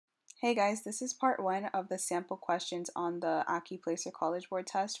Hey guys, this is part 1 of the sample questions on the ACCUPLACER College Board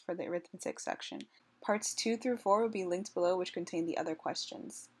test for the arithmetic section. Parts 2 through 4 will be linked below, which contain the other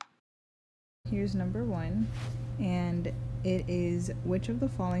questions. Here's number 1, and it is which of the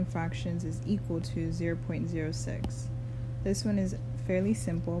following fractions is equal to 0.06? This one is fairly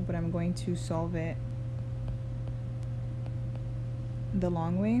simple, but I'm going to solve it the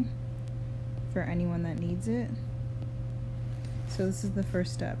long way for anyone that needs it. So this is the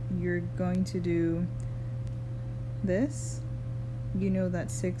first step. You're going to do this. You know that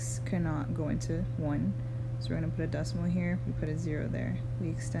 6 cannot go into 1. So we're going to put a decimal here. We put a 0 there. We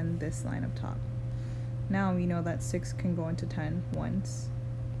extend this line up top. Now we know that 6 can go into 10 once.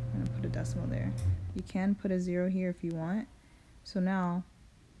 I'm going to put a decimal there. You can put a 0 here if you want. So now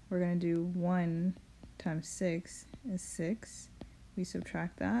we're going to do 1 times 6 is 6. We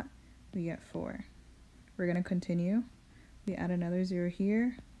subtract that. We get 4. We're going to continue. We add another 0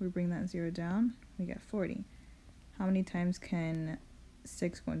 here, we bring that 0 down, we get 40. How many times can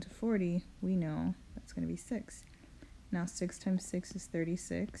 6 go into 40? We know that's going to be 6. Now 6 times 6 is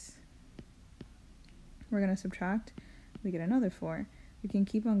 36. We're going to subtract, we get another 4. We can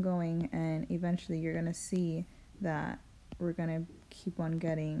keep on going, and eventually you're going to see that we're going to keep on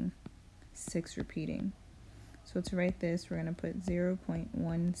getting 6 repeating. So to write this, we're going to put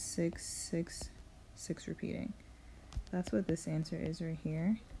 0.1666 repeating. That's what this answer is right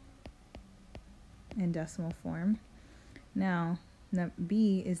here in decimal form. Now,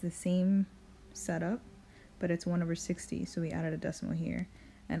 B is the same setup, but it's 1 over 60, so we added a decimal here.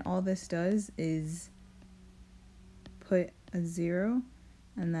 And all this does is put a 0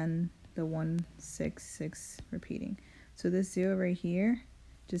 and then the 166 repeating. So this 0 right here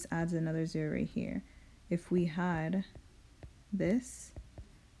just adds another 0 right here. If we had this,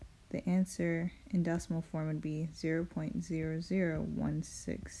 the answer in decimal form would be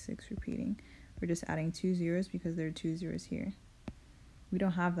 0.00166 repeating. We're just adding 2 zeros because there are 2 zeros here. We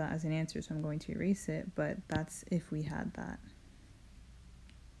don't have that as an answer, so I'm going to erase it, but that's if we had that.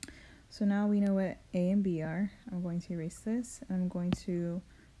 So now we know what A and B are. I'm going to erase this, and I'm going to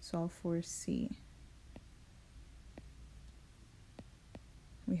solve for C.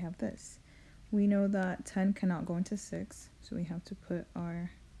 We have this. We know that 10 cannot go into 6, so we have to put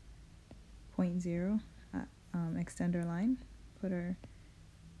our 0.0 at, extend our line, put our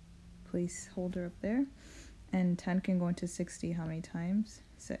placeholder up there, and 10 can go into 60 how many times?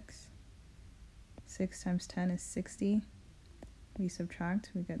 6. 6 times 10 is 60. We subtract,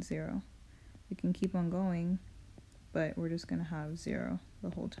 we get 0. We can keep on going, but we're just going to have 0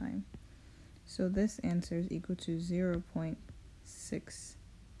 the whole time. So this answer is equal to 0.6,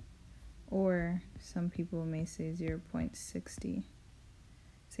 or some people may say 0.60.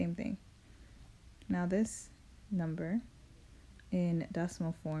 Same thing. Now this number in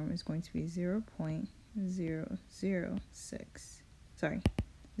decimal form is going to be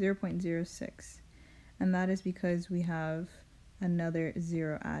 0.06, and that is because we have another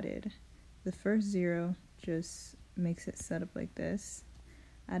 0 added. The first 0 just makes it set up like this.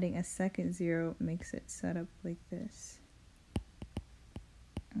 Adding a second 0 makes it set up like this.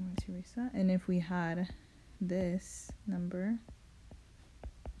 I'm going to erase that. And if we had this number,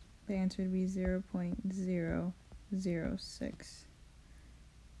 the answer would be 0.006.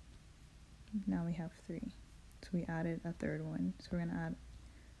 Now we have 3. So we added a third one. So we're going to add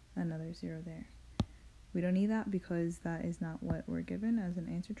another 0 there. We don't need that because that is not what we're given as an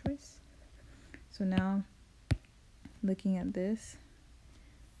answer choice. So now, looking at this,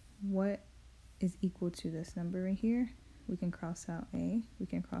 what is equal to this number right here? We can cross out A, we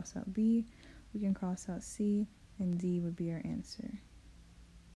can cross out B, we can cross out C, and D would be our answer.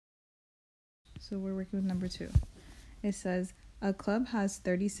 So we're working with number 2. It says, a club has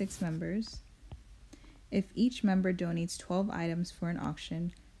 36 members. If each member donates 12 items for an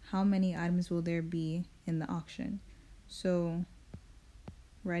auction, how many items will there be in the auction? So,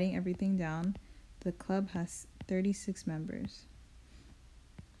 writing everything down, the club has 36 members.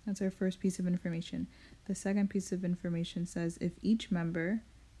 That's our first piece of information. The second piece of information says if each member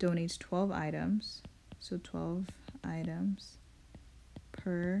donates 12 items, so 12 items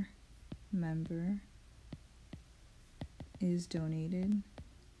per member is donated,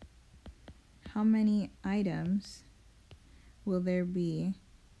 how many items will there be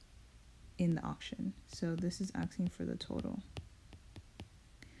in the auction? So this is asking for the total.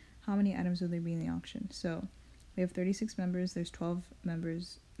 How many items will there be in the auction? So we have 36 members, there's 12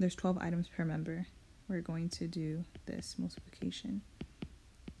 items per member. We're going to do this multiplication.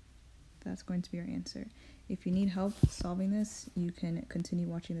 That's going to be our answer. If you need help solving this, you can continue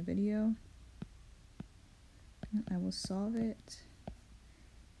watching the video. I will solve it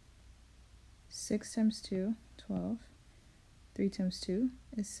 6 times 2, 12. 3 times 2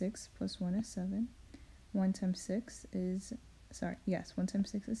 is 6, plus 1 is 7. 1 times 6 is, 1 times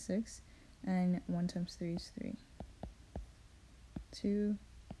 6 is 6, and 1 times 3 is 3. 2,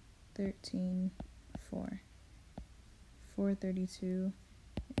 13, 4. 432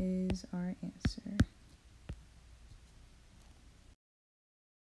 is our answer.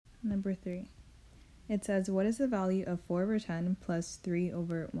 Number 3. It says, what is the value of 4 over 10 plus 3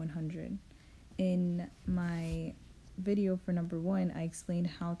 over 100? In my video for number 1, I explained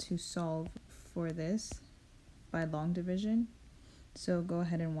how to solve for this by long division. So go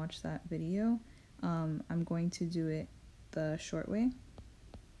ahead and watch that video. I'm going to do it the short way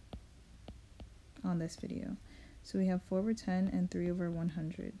on this video. So we have 4 over 10 and 3 over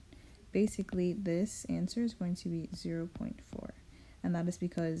 100. Basically, this answer is going to be 0.4. And that is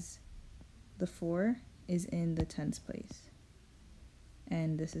because the 4 is in the tens place.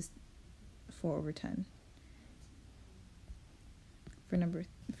 And this is 4 over 10.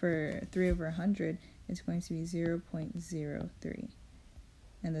 For 3 over 100, it's going to be 0.03.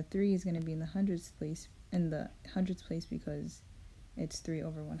 And the 3 is going to be in the hundreds place because it's 3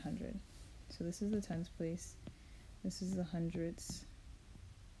 over 100. So this is the tens place, this is the hundreds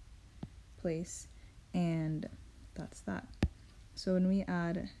place, and that's that. So when we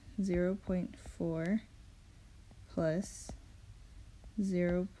add 0.4 plus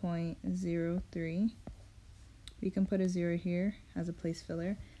 0.03, we can put a 0 here as a place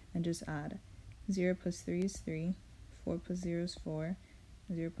filler and just add 0 plus 3 is 3, 4 plus 0 is 4,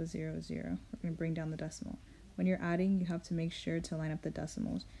 0 plus 0 is 0. We're going to bring down the decimal. When you're adding, you have to make sure to line up the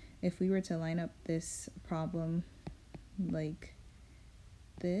decimals. If we were to line up this problem like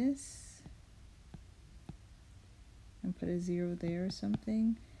this and put a 0 there or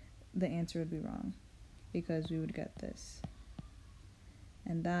something, the answer would be wrong because we would get this.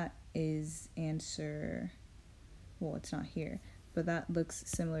 And that is answer, well, it's not here, but that looks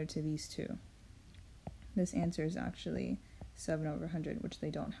similar to these two. This answer is actually 7 over 100, which they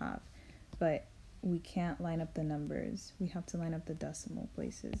don't have. But we can't line up the numbers. We have to line up the decimal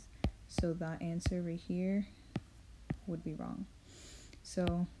places. So that answer right here would be wrong.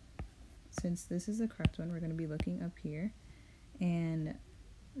 So since this is the correct one, we're going to be looking up here. And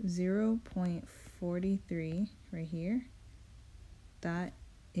 0.43 right here, that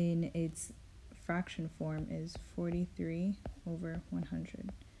in its fraction form is 43 over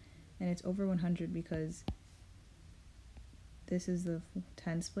 100. And it's over 100 because this is the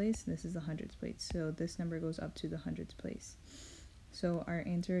tens place, this is the hundreds place. So this number goes up to the hundreds place. So our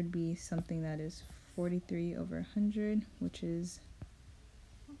answer would be something that is 43 over 100, which is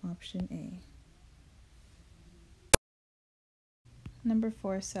option A. Number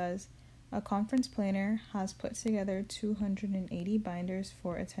 4 says, a conference planner has put together 280 binders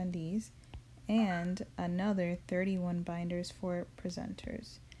for attendees and another 31 binders for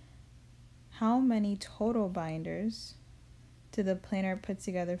presenters. How many total binders did the planner put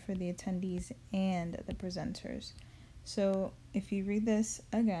together for the attendees and the presenters? So if you read this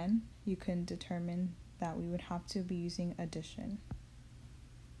again, you can determine that we would have to be using addition.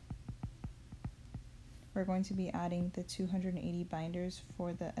 We're going to be adding the 280 binders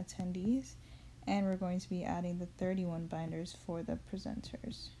for the attendees, and we're going to be adding the 31 binders for the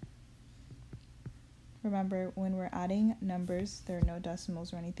presenters. Remember, when we're adding numbers, there are no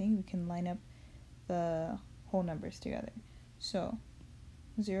decimals or anything, we can line up the whole numbers together. So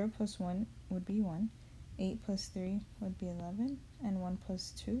 0 plus 1 would be 1, 8 plus 3 would be 11, and 1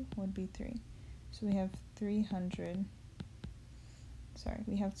 plus 2 would be 3. So we have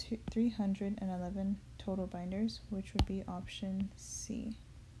 311 total binders, which would be option C.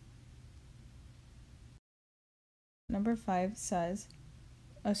 Number 5 says,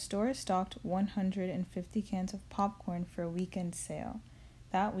 a store stocked 150 cans of popcorn for a weekend sale.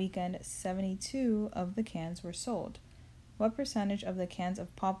 That weekend, 72 of the cans were sold. What percentage of the cans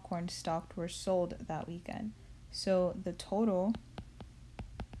of popcorn stocked were sold that weekend? So the total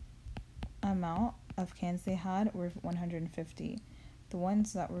amount of cans they had were 150. The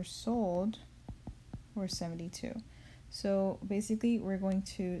ones that were sold were 72. So basically, we're going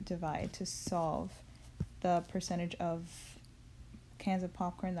to divide to solve the percentage of cans of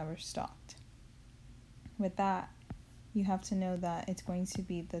popcorn that were stocked. With that, you have to know that it's going to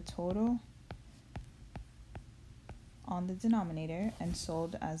be the total on the denominator and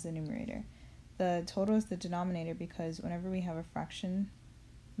sold as the numerator. The total is the denominator because whenever we have a fraction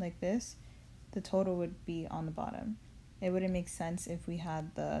like this, the total would be on the bottom. It wouldn't make sense if we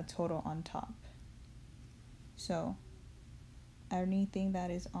had the total on top. So anything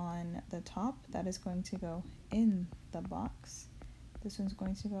that is on the top, that is going to go in the box. This one's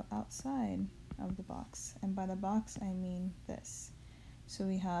going to go outside of the box. And by the box, I mean this. So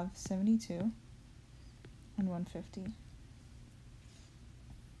we have 72 and 150.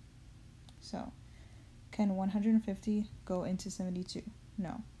 So, can 150 go into 72?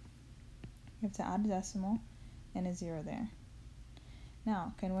 No. You have to add a decimal and a 0 there.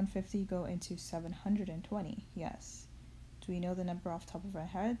 Now, can 150 go into 720? Yes. Do we know the number off the top of our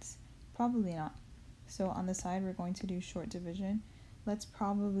heads? Probably not. So on the side, we're going to do short division. Let's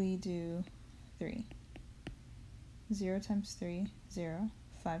probably do 3. 0 times 3, 0.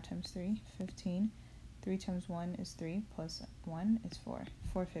 5 times 3, 15. 3 times 1 is 3, plus 1 is 4.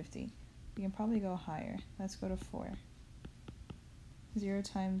 450. We can probably go higher. Let's go to 4. 0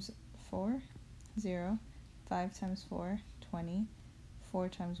 times 4, 0. 5 times 4, 20. 4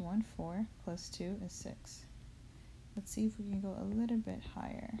 times 1, 4, plus 2 is 6. Let's see if we can go a little bit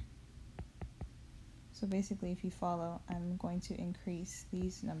higher. So basically, if you follow, I'm going to increase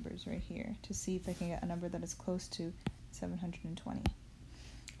these numbers right here to see if I can get a number that is close to 720.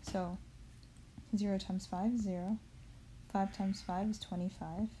 So 0 times 5 is 0. 5 times 5 is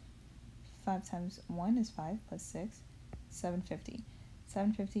 25. 5 times 1 is 5 plus 6, 750.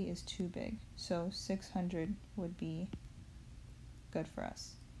 750 is too big, so 600 would be good for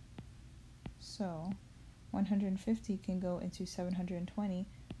us. So 150 can go into 720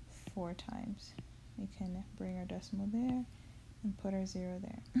 4 times. We can bring our decimal there and put our 0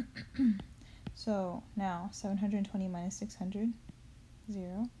 there. So now 720 minus 600,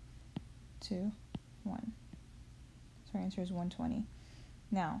 0, 2, 1. So our answer is 120.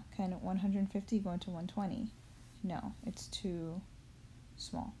 Now, can 150 go into 120? No, it's too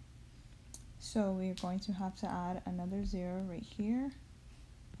small. So we're going to have to add another 0 right here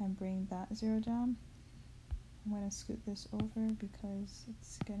and bring that 0 down. I'm going to scoot this over because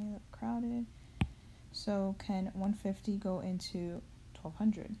it's getting a little crowded. So can 150 go into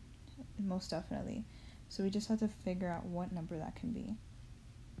 1200? Most definitely. So we just have to figure out what number that can be.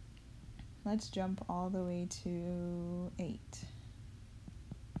 Let's jump all the way to 8.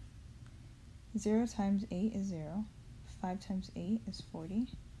 0 times 8 is 0. 5 times 8 is 40.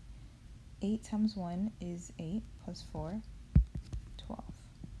 8 times 1 is 8 plus 4, 12.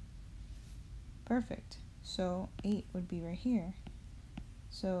 Perfect. So 8 would be right here.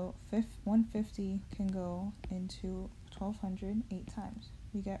 So 150 can go into 1200 8 times.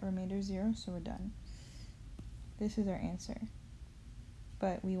 We get remainder 0, so we're done. This is our answer.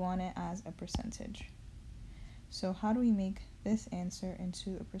 But we want it as a percentage. So how do we make this answer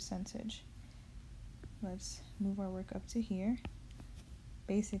into a percentage? Let's move our work up to here.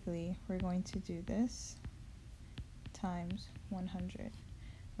 Basically, we're going to do this times 100.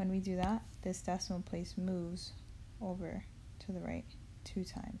 When we do that, this decimal place moves over to the right 2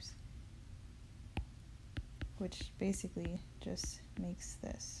 times, which basically just makes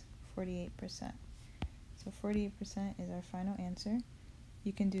this 48%. So 48% is our final answer.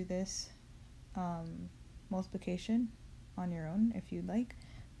 You can do this multiplication on your own if you'd like,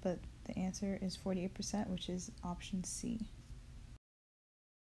 but the answer is 48%, which is option C.